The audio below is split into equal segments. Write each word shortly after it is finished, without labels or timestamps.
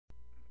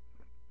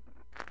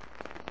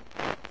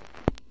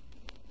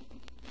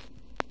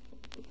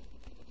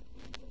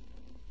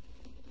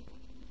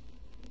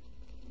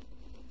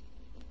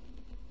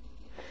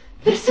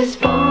This is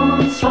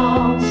phone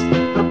songs.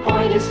 The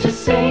point is to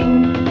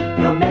sing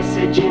your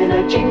message in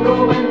a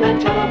jingle when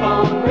the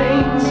telephone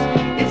rings.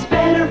 It's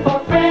better for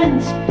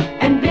friends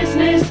and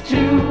business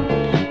too,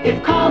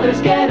 if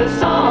callers get a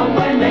song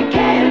when they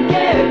can't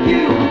get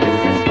you.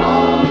 This is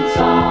phone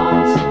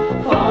songs,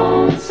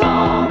 phone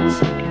songs,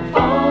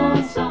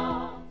 phone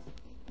songs.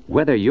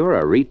 Whether you're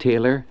a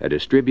retailer, a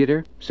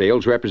distributor,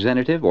 sales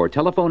representative, or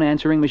telephone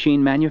answering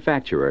machine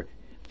manufacturer,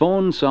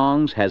 Phone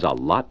Songs has a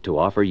lot to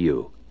offer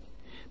you.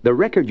 The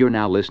record you're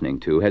now listening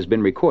to has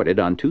been recorded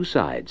on two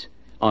sides.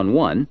 On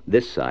one,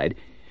 this side,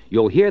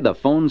 you'll hear the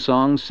Phone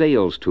Songs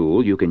sales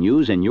tool you can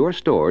use in your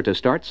store to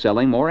start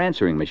selling more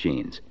answering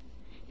machines.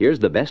 Here's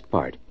the best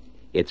part.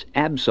 It's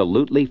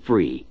absolutely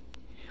free.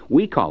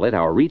 We call it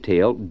our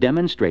retail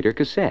demonstrator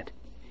cassette.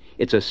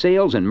 It's a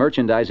sales and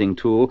merchandising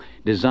tool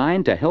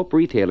designed to help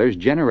retailers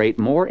generate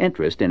more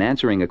interest in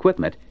answering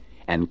equipment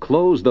and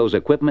close those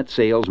equipment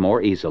sales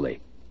more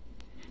easily.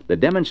 The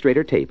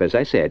demonstrator tape, as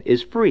I said,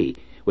 is free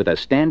with a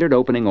standard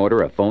opening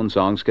order of Phone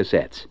Songs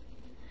cassettes.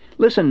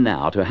 Listen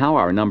now to how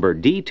our number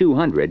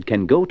D200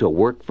 can go to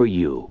work for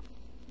you.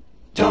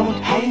 Don't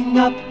hang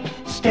up,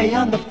 stay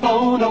on the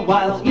phone a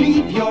while.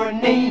 Leave your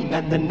name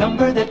and the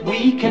number that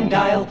we can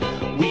dial.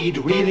 We'd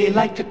really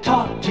like to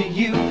talk to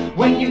you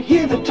when you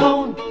hear the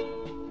tone.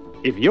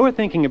 If you're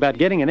thinking about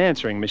getting an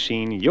answering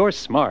machine, you're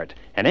smart.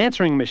 An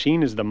answering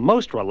machine is the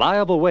most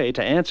reliable way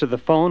to answer the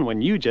phone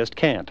when you just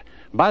can't.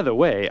 By the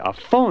way, a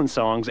Phone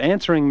Songs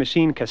answering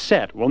machine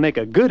cassette will make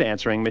a good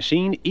answering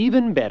machine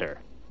even better.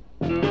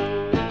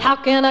 How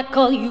can I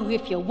call you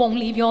if you won't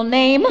leave your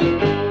name?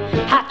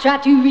 I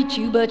tried to reach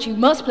you, but you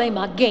must play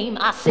my game.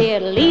 I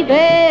said, leave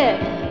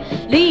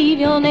it. Leave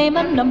your name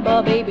and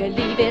number, baby,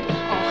 leave it.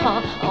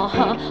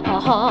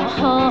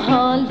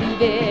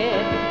 Leave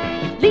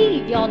it.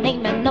 Leave your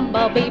name and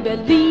number, baby,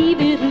 leave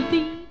it, leave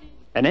it.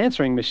 An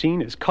answering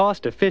machine is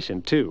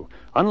cost-efficient, too.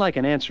 Unlike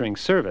an answering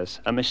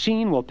service, a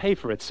machine will pay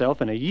for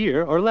itself in a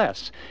year or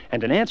less,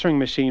 and an answering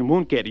machine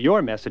won't get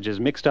your messages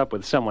mixed up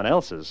with someone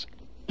else's.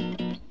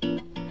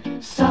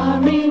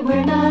 Sorry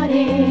we're not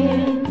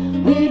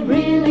in. We'd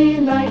really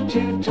like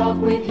to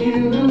talk with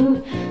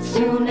you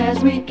soon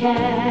as we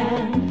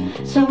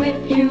can. So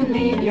if you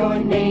leave your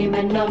name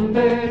and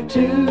number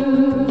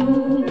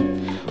too,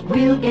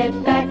 we'll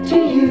get back to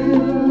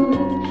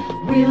you.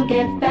 We'll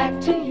get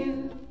back to you.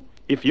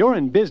 If you're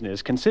in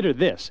business, consider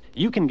this.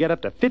 You can get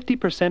up to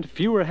 50%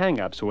 fewer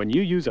hang-ups when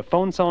you use a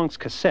Phone Songs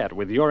cassette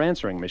with your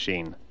answering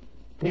machine.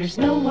 There's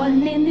no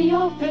one in the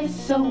office,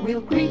 so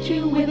we'll greet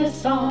you with a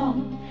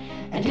song.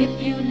 And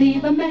if you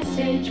leave a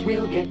message,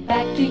 we'll get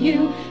back to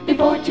you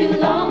before too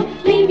long.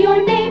 Leave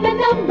your name and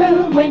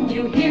number when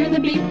you hear the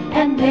beep,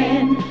 and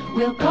then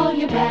we'll call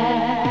you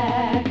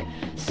back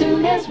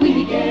soon as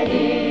we get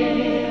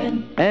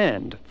in.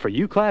 And for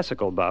you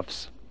classical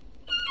buffs,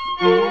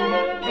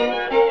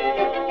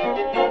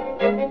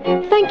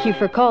 thank you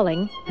for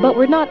calling, but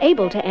we're not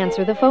able to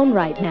answer the phone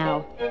right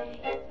now.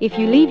 If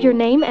you leave your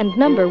name and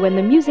number when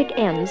the music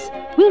ends,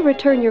 we'll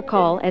return your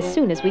call as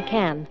soon as we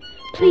can.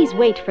 Please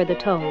wait for the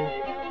tone.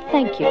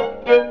 Thank you.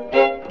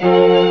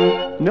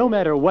 no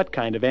matter what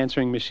kind of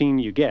answering machine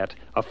you get,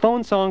 a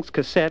Phone Songs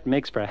cassette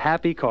makes for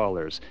happy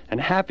callers, and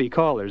happy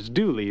callers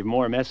do leave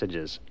more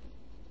messages.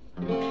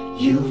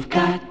 You've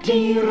got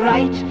the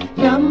right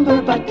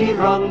number but the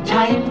wrong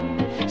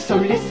time, so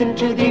listen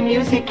to the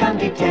music on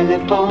the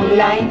telephone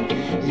line.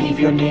 Leave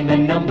your name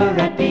and number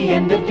at the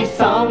end of the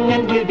song,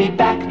 and we'll be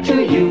back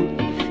to you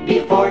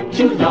before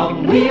too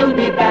long. We'll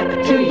be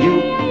back to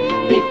you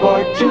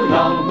before too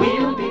long.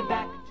 We'll be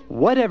back.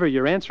 Whatever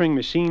your answering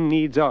machine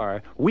needs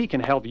are, we can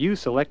help you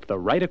select the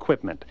right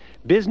equipment.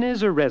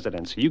 Business or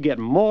residence, you get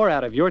more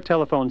out of your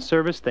telephone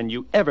service than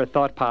you ever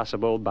thought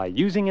possible by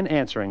using an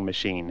answering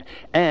machine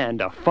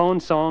and a Phone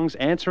Songs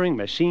answering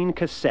machine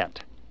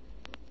cassette.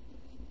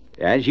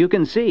 As you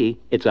can see,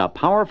 it's a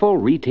powerful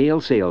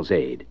retail sales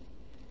aid.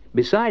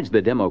 Besides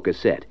the demo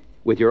cassette,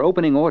 with your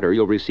opening order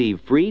you'll receive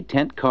free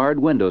tent card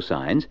window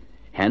signs,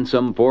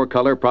 handsome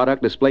 4-color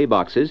product display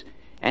boxes,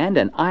 and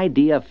an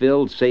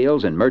idea-filled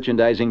sales and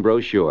merchandising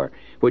brochure,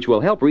 which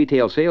will help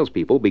retail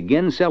salespeople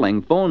begin selling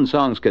Phone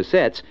Songs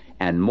cassettes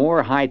and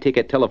more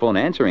high-ticket telephone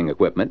answering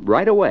equipment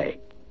right away.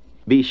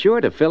 Be sure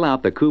to fill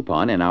out the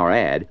coupon in our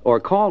ad or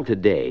call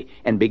today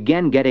and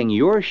begin getting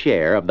your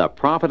share of the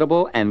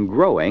profitable and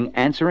growing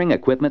answering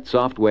equipment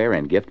software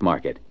and gift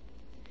market.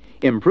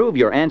 Improve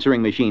your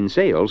answering machine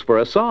sales for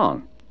a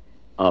song.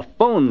 A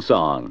phone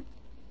song.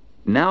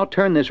 Now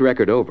turn this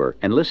record over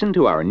and listen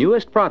to our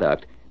newest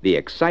product, the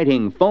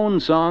exciting Phone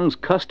Songs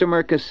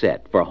customer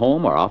cassette for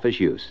home or office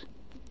use.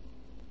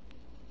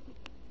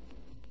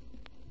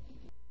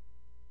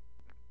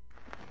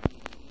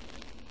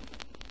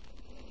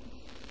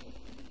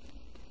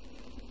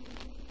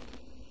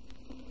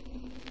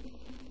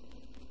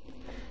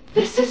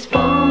 This is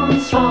Phone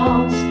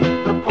Songs.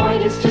 The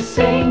point is to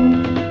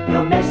sing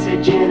your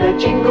message in a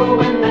jingle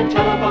when the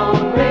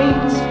telephone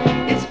rings.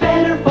 It's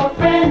better for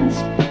friends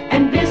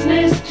and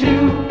business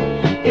too,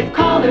 if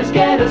callers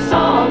get a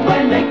song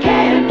when they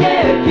can't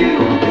get you.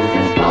 This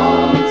is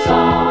Phone Songs.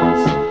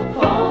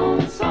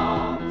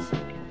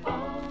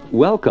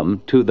 Welcome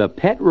to the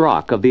pet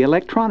rock of the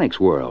electronics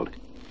world,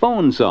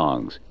 phone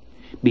songs.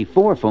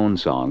 Before phone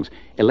songs,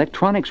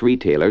 electronics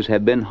retailers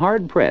have been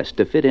hard-pressed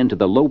to fit into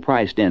the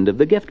low-priced end of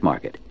the gift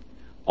market.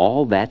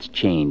 All that's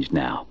changed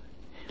now.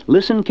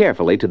 Listen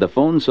carefully to the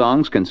phone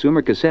songs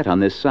consumer cassette on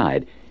this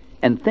side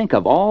and think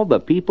of all the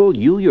people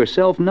you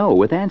yourself know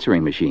with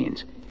answering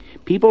machines.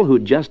 People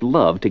who'd just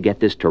love to get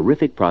this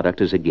terrific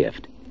product as a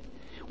gift.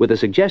 With a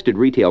suggested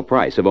retail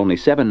price of only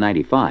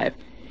 $7.95,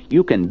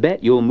 you can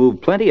bet you'll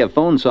move plenty of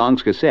phone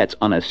songs cassettes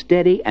on a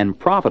steady and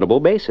profitable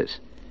basis.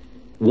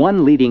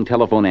 One leading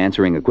telephone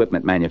answering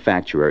equipment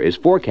manufacturer is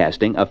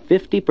forecasting a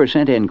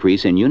 50%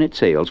 increase in unit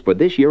sales for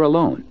this year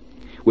alone.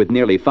 With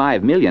nearly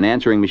 5 million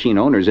answering machine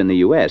owners in the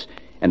U.S.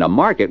 and a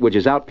market which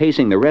is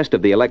outpacing the rest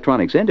of the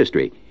electronics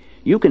industry,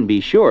 you can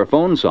be sure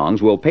phone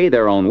songs will pay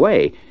their own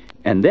way,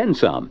 and then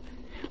some.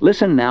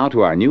 Listen now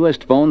to our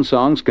newest phone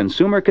songs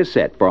consumer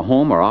cassette for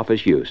home or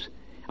office use.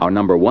 Our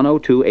number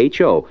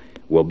 102HO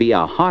will be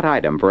a hot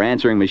item for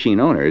answering machine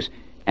owners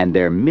and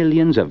their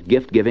millions of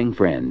gift-giving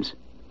friends.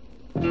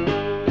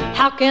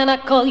 How can I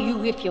call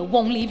you if you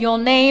won't leave your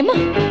name?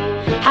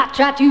 I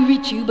tried to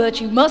reach you, but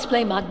you must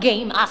play my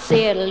game. I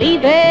said,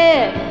 leave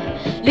it.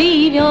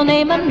 Leave your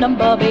name and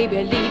number,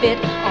 baby, leave it.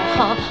 Leave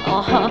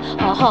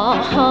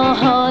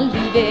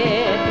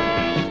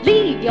it.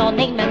 Leave your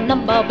name and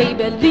number,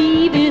 baby,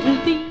 leave it,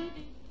 leave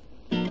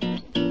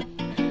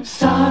it.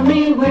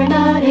 Sorry we're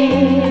not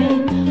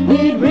in.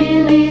 We'd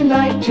really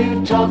like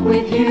to talk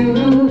with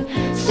you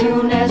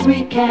soon as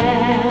we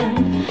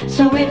can.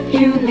 So if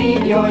you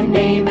leave your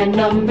name and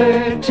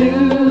number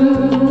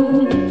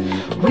too,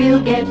 we'll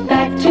get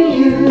back to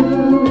you.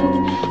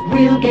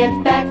 We'll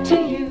get back to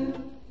you.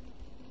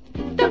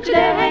 Don't you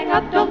dare hang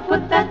up, don't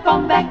put that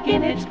phone back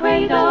in its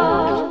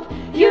cradle.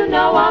 You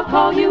know I'll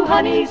call you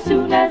honey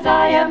soon as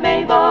I am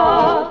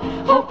able.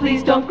 Oh,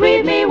 please don't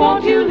grieve me,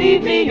 won't you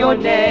leave me your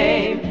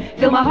name?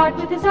 Fill my heart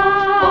with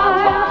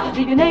desire,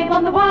 leave your name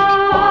on the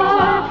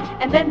wire,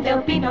 and then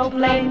there'll be no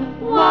blame.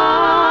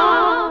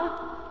 Wow.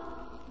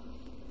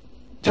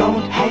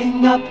 Don't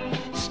hang up,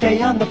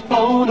 stay on the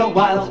phone a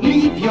while.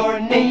 Leave your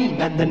name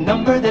and the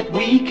number that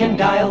we can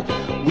dial.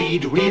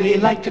 We'd really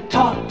like to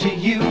talk to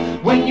you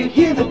when you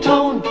hear the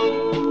tone.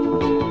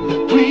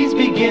 Please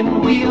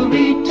begin, we'll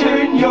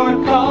return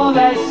your call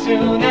as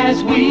soon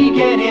as we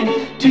get in.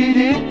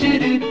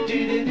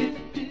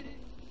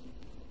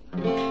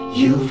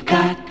 You've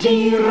got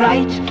the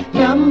right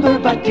number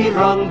but the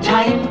wrong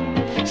time.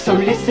 So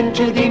listen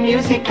to the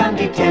music on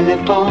the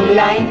telephone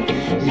line.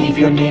 Leave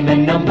your name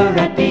and number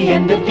at the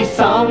end of the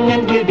song,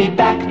 and we'll be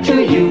back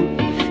to you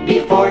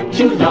before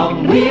too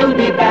long. We'll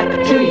be back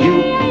to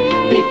you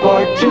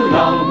before too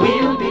long.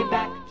 We'll be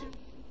back to...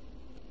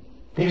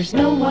 There's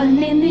no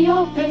one in the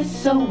office,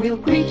 so we'll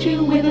greet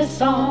you with a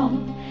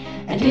song.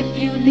 And if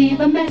you leave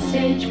a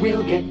message,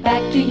 we'll get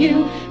back to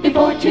you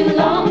before too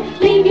long.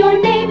 Leave your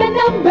name and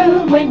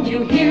number when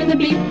you hear the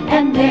beep,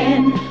 and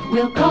then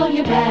we'll call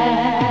you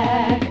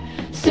back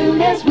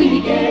soon as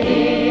we get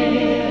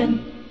in.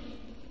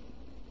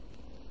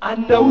 I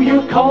know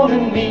you're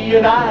calling me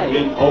and I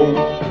ain't home,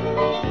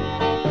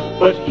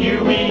 but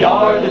here we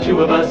are, the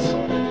two of us,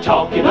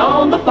 talking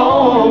on the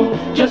phone.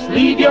 Just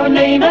leave your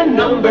name and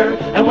number,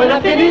 and when I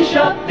finish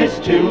up this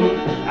tune,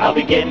 I'll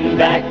be getting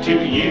back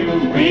to you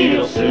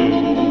real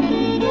soon.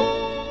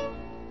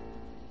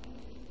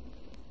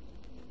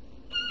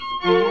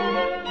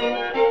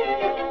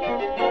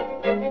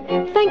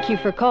 Thank you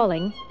for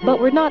calling, but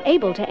we're not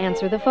able to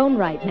answer the phone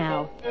right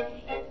now.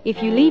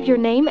 If you leave your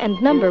name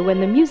and number when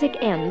the music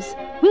ends,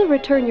 we'll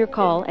return your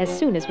call as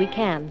soon as we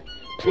can.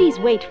 Please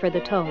wait for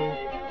the tone.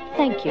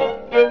 Thank you.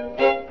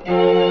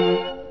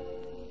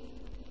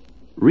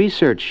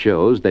 Research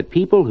shows that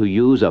people who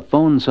use a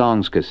phone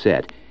songs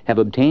cassette have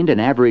obtained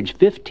an average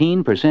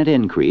 15%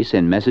 increase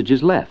in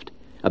messages left,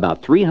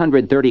 about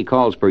 330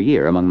 calls per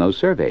year among those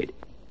surveyed.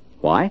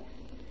 Why?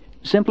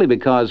 Simply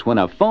because when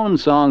a phone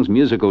song's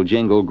musical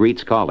jingle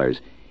greets callers,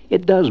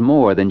 it does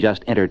more than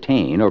just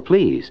entertain or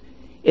please.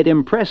 It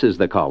impresses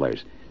the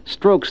callers,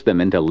 strokes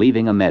them into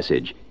leaving a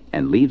message,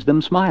 and leaves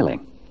them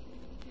smiling.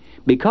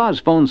 Because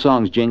phone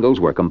songs jingles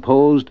were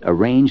composed,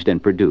 arranged,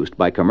 and produced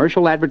by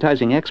commercial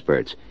advertising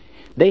experts,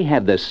 they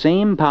have the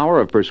same power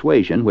of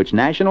persuasion which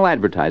national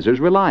advertisers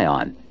rely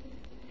on.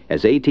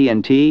 As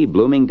AT&T,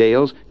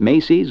 Bloomingdale's,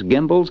 Macy's,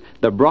 Gimbel's,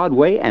 the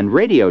Broadway, and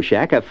Radio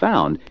Shack have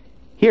found,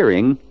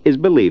 hearing is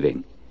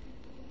believing.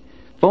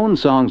 Phone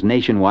Song's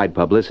nationwide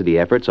publicity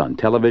efforts on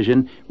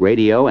television,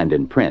 radio, and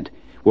in print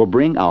will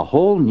bring a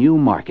whole new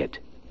market,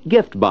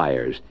 gift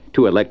buyers,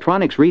 to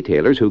electronics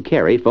retailers who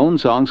carry Phone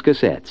Song's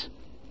cassettes.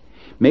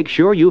 Make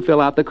sure you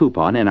fill out the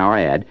coupon in our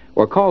ad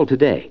or call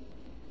today.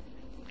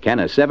 Can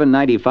a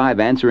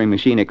 $7.95 answering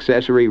machine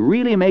accessory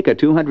really make a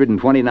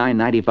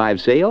 $229.95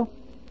 sale?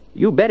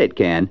 You bet it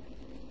can.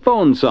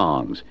 Phone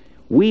Songs.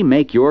 We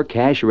make your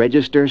cash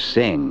register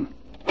sing.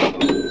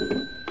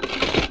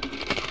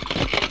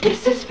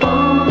 This is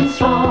phone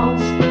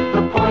songs.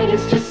 The point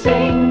is to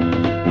sing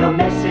your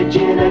message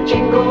in a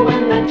jingle.